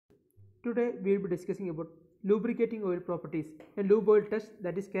Today we will be discussing about lubricating oil properties and lube oil test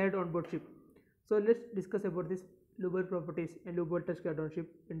that is carried on board ship. So let's discuss about this lube oil properties and lube oil test carried on ship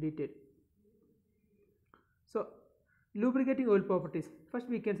in detail. So lubricating oil properties. First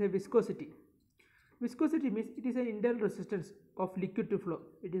we can say viscosity. Viscosity means it is an internal resistance of liquid to flow.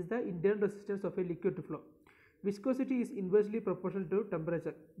 It is the internal resistance of a liquid to flow. Viscosity is inversely proportional to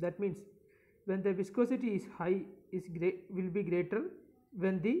temperature. That means when the viscosity is high will be greater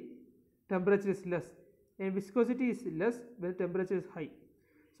when the temperature is less, and viscosity is less when temperature is high.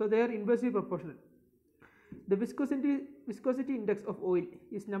 So they are inversely proportional. The viscosity index of oil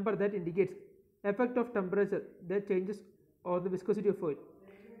is number that indicates effect of temperature that changes or the viscosity of oil.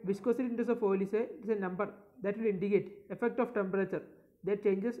 Viscosity index of oil is a number that will indicate effect of temperature that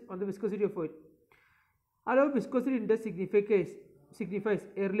changes on the viscosity of oil. Although viscosity index signifies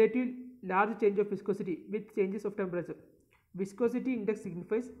a relatively large change of viscosity with changes of temperature. Viscosity index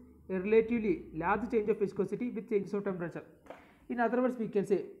signifies a relatively large change of viscosity with changes of temperature. In other words, we can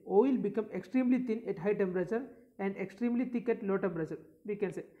say oil become extremely thin at high temperature and extremely thick at low temperature. We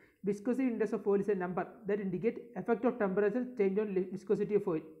can say viscosity index of oil is a number that indicates effect of temperature change on viscosity of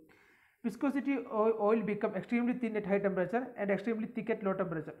oil. Viscosity of oil become extremely thin at high temperature and extremely thick at low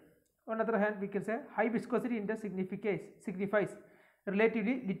temperature. On the other hand, we can say high viscosity index signifies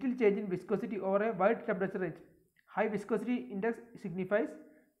relatively little change in viscosity over a wide temperature range. High viscosity index signifies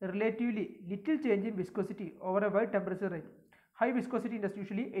relatively little change in viscosity over a wide temperature range. High viscosity index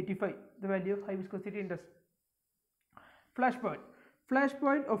usually 85, the value of high viscosity index. Flash point. Flash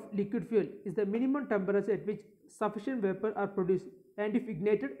point of liquid fuel is the minimum temperature at which sufficient vapor are produced and if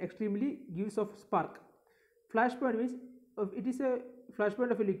ignited extremely gives off spark. Flash point means it is a flash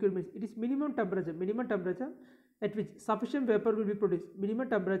point of a liquid means it is minimum temperature at which sufficient vapor will be produced. Minimum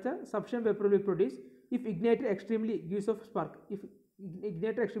temperature sufficient vapor will be produced if ignited extremely gives off spark. If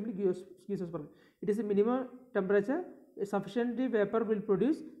ignited extremely gives off spark. It is a minimum temperature sufficient vapor will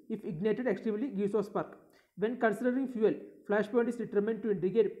produce if ignited extremely gives off spark. When considering fuel, flash point is determined to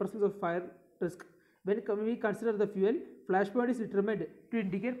indicate presence of fire risk. When we consider the fuel, flash point is determined to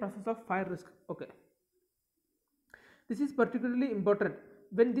indicate presence of fire risk. Okay. This is particularly important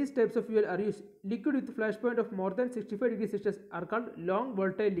when these types of fuel are used. Liquid with flash point of more than 65 degrees Celsius are called long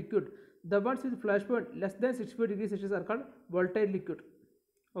volatile liquid. The ones with flash point less than 65 degrees Celsius are called volatile liquid.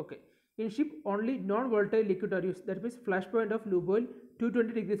 Okay. In ship, only non-volatile liquid are used. That means flash point of lube oil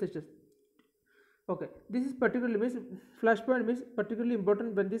 220 degrees Celsius. Okay. This is particularly means flash point means particularly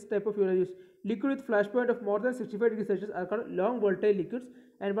important when this type of fuel are used. Liquid with flash point of more than 65 degrees Celsius are called long volatile liquids,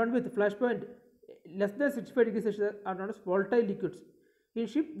 and one with flash point less than 65 degrees Celsius are known as volatile liquids. In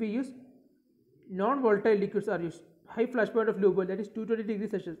ship, we use non-volatile liquids are used. High flash point of lube oil, that is 220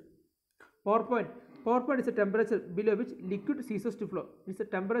 degrees Celsius. Power point. Power point is a temperature below which liquid ceases to flow. It is a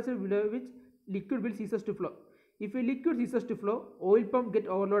temperature below which liquid will ceases to flow. If a liquid ceases to flow, oil pump get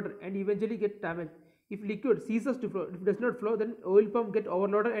overloaded and eventually get damaged. If liquid ceases to flow, if it does not flow, then oil pump get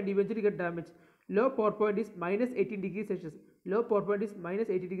overloaded and eventually get damaged. Low power point is minus 18 degrees Celsius. Low power point is minus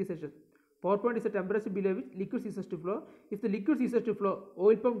 80 degrees Celsius. Power point is a temperature below which liquid ceases to flow. If the liquid ceases to flow,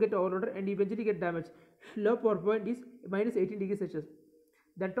 oil pump get overloaded and eventually get damaged. Low power point is minus 18 degrees Celsius.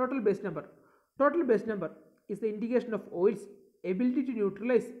 Then total base number. Total base number is the indication of oil's ability to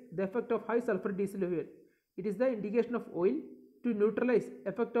neutralize the effect of high sulfur diesel fuel. It is the indication of oil to neutralize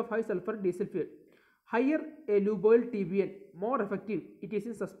effect of high sulfur diesel fuel. Higher a lube oil TBN, more effective it is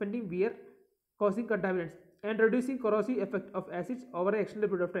in suspending wear, causing contaminants, and reducing corrosive effect of acids over an extended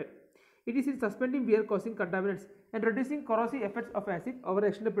period of time. It is in suspending wear, causing contaminants, and reducing corrosive effects of acid over an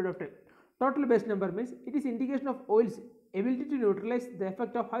extended period of time. Total base number means it is indication of oil's ability to neutralize the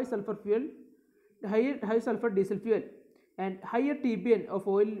effect of high sulfur fuel, high sulfur diesel fuel, and higher TBN of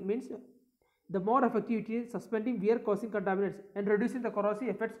oil means the more effective it is suspending wear, causing contaminants, and reducing the corrosive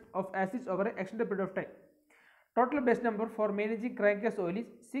effects of acids over an extended period of time. Total base number for managing crankcase oil is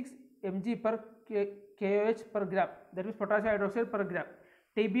 6 mg per KOH per gram, that is potassium hydroxide per gram.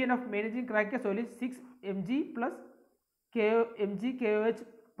 TBN of managing crankcase oil is 6 mg plus mg KOH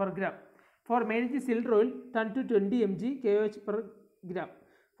per gram. For managing cylinder oil, 10 to 20 mg KOH per gram.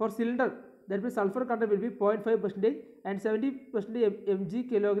 For cylinder, that means sulfur content will be 0.5% and 70% mg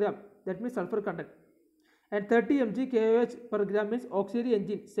kilogram, that means sulfur content. And 30 mg KOH per gram means auxiliary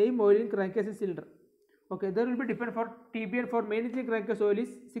engine, same oil in crankcase and cylinder. Okay, there will be different for TBN for managing crankcase oil is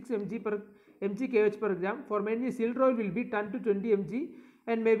 6 mg KOH per gram. For managing cylinder oil will be 10 to 20 mg,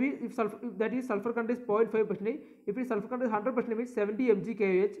 and maybe if that is sulfur content is 0.5%, if it is sulfur content is 100% means 70 mg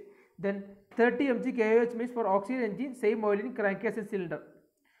KOH, then 30 mg KOH means for auxiliary engine, same oil in crankcase and cylinder.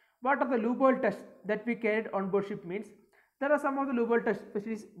 What are the lube oil tests that we carried on board ship means? There are some of the lube oil test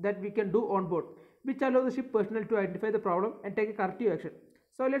facilities that we can do on board, which allow the ship personnel to identify the problem and take a corrective action.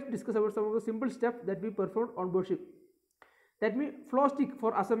 So let's discuss about some of the simple steps that we perform on board ship. That means flostick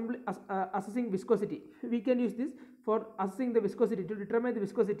for assessing viscosity. We can use this for assessing the viscosity, to determine the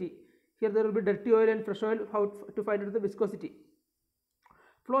viscosity. Here there will be dirty oil and fresh oil, how to find out the viscosity.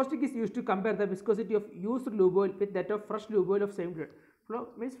 Flostick is used to compare the viscosity of used lube oil with that of fresh lube oil of same grade.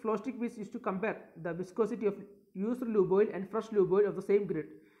 Flostick is used to compare the viscosity of used lube oil and fresh lube oil of the same grade.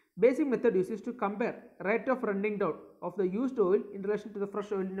 Basic method is to compare rate of running down of the used oil in relation to the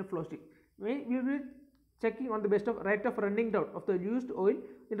fresh oil in a flostick. We will be checking on the basis of rate of running down of the used oil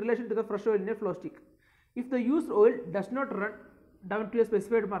in relation to the fresh oil in a flostick. If the used oil does not run down to a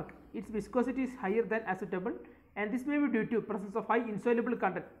specified mark, its viscosity is higher than acceptable, and this may be due to presence of high insoluble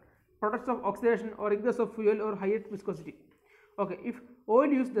content, products of oxidation, or ingress of fuel, or higher viscosity. Okay, if oil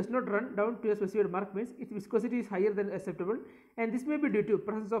use does not run down to a specified mark, means its viscosity is higher than acceptable, and this may be due to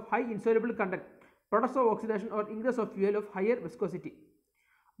presence of high insoluble content, products of oxidation, or ingress of fuel of higher viscosity.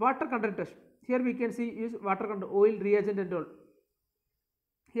 Water content test. Here we can see use water content, oil, reagent and all.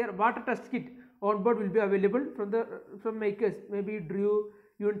 Here water test kit on board will be available from makers, maybe Drew,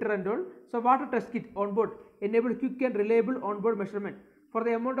 Untitled and all. So water test kit on board enable quick and reliable on board measurement for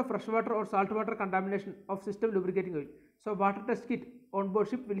the amount of freshwater or saltwater contamination of system lubricating oil. So water test kit on board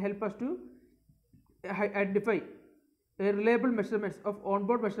ship will help us to identify reliable measurements of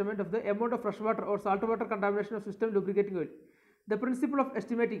onboard measurement of the amount of freshwater or saltwater contamination of system lubricating oil. The principle of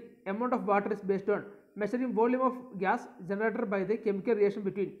estimating amount of water is based on measuring volume of gas generated by the chemical reaction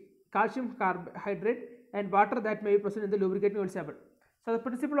between calcium carbohydrate and water that may be present in the lubricating oil sample. So the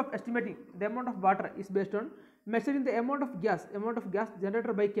principle of estimating the amount of water is based on measuring the amount of gas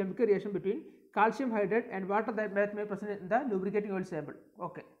generated by chemical reaction between calcium hydrate and water that may be present in the lubricating oil sample.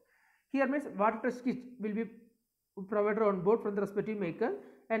 Okay. Here means water test kit will be provided on board from the respective maker,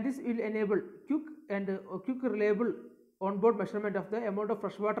 and this will enable quick reliable onboard measurement of the amount of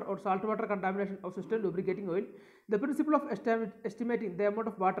freshwater or saltwater contamination of system lubricating oil. The principle of estimating the amount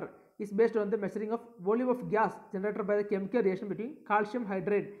of water is based on the measuring of volume of gas generated by the chemical reaction between calcium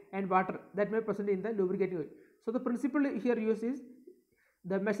hydrate and water that may be present in the lubricating oil. So the principle here used is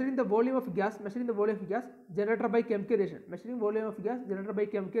the measuring the volume of gas generated by chemical reaction,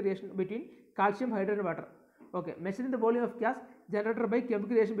 between calcium hydrate and water. Okay, measuring the volume of gas generated by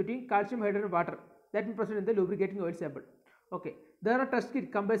chemical reaction between calcium hydrate and water that is present in the lubricating oil sample. Okay, there are test kits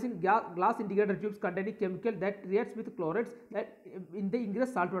comprising glass indicator tubes containing chemical that reacts with chlorides that in the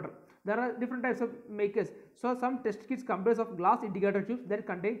ingress saltwater. There are different types of makers. So some test kits comprise of glass indicator tubes that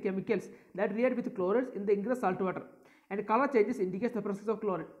contain chemicals that react with chlorides in the ingress saltwater, and color changes indicates the presence of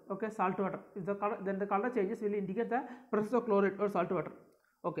chloride. Okay, saltwater. If the color, then the color changes will indicate the presence of chloride or saltwater.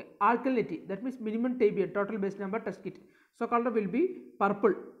 Okay, alkalinity, that means minimum TBN, total base number test kit. So color will be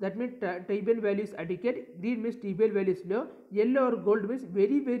purple, that means TBN value is adequate, green means TBN value is low, yellow or gold means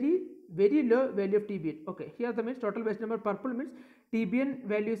very low value of TBN. Okay, here the means total base number, purple means TBN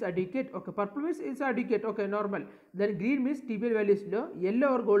value is adequate. Okay, purple means it's adequate, okay, normal. Then green means TBN value is low,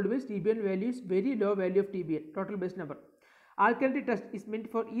 yellow or gold means TBN value is very low value of TBN, total base number. Alkalinity test is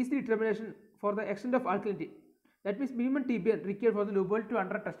meant for easy determination for the extent of alkalinity. That means minimum TBN required for the lube oil to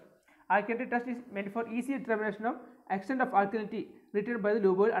under test. Alkalinity test is meant for easy determination of extent of alkalinity retained by the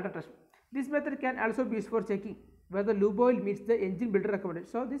lube oil under test. This method can also be used for checking whether lube oil meets the engine builder recommended.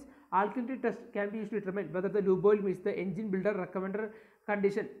 So this alkalinity test can be used to determine whether the lube oil meets the engine builder recommended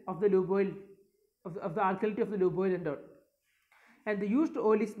condition of the lube oil, of the alkalinity of the lube oil and all. And the used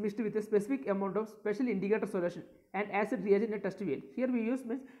oil is mixed with a specific amount of special indicator solution and acid reagent in a test well. Here we use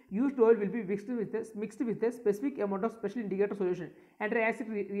means used oil will be mixed with a specific amount of special indicator solution and an acid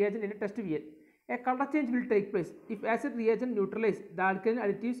reagent in a test well. A color change will take place if acid reagent neutralize the alkaline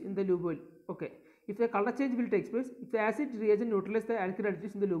additives in the lube oil. Okay, if a color change will take place if the acid reagent neutralize the alkaline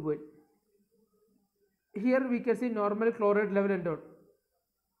additives in the lube oil. Here we can see normal chloride level and all.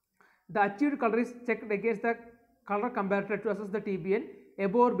 The achieved color is checked against the color comparator to assess the TBN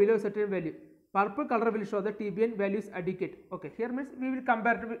above or below a certain value. Purple color will show the TBN value is adequate. Okay, here means we will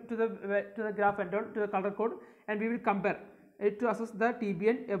compare to the graph and all, to the color code, and we will compare it to assess the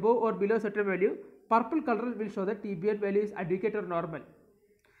TBN above or below a certain value. Purple color will show the TBN value is adequate or normal.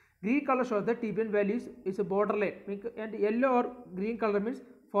 Green color shows the TBN value is a borderline, and yellow or green color means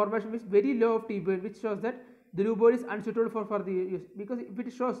formation means very low of TBN, which shows that the lube oil is unsuitable for further use. Because if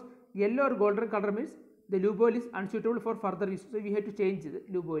it shows yellow or golden color means the lube oil is unsuitable for further use. So we have to change the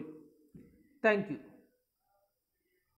lube oil. Thank you.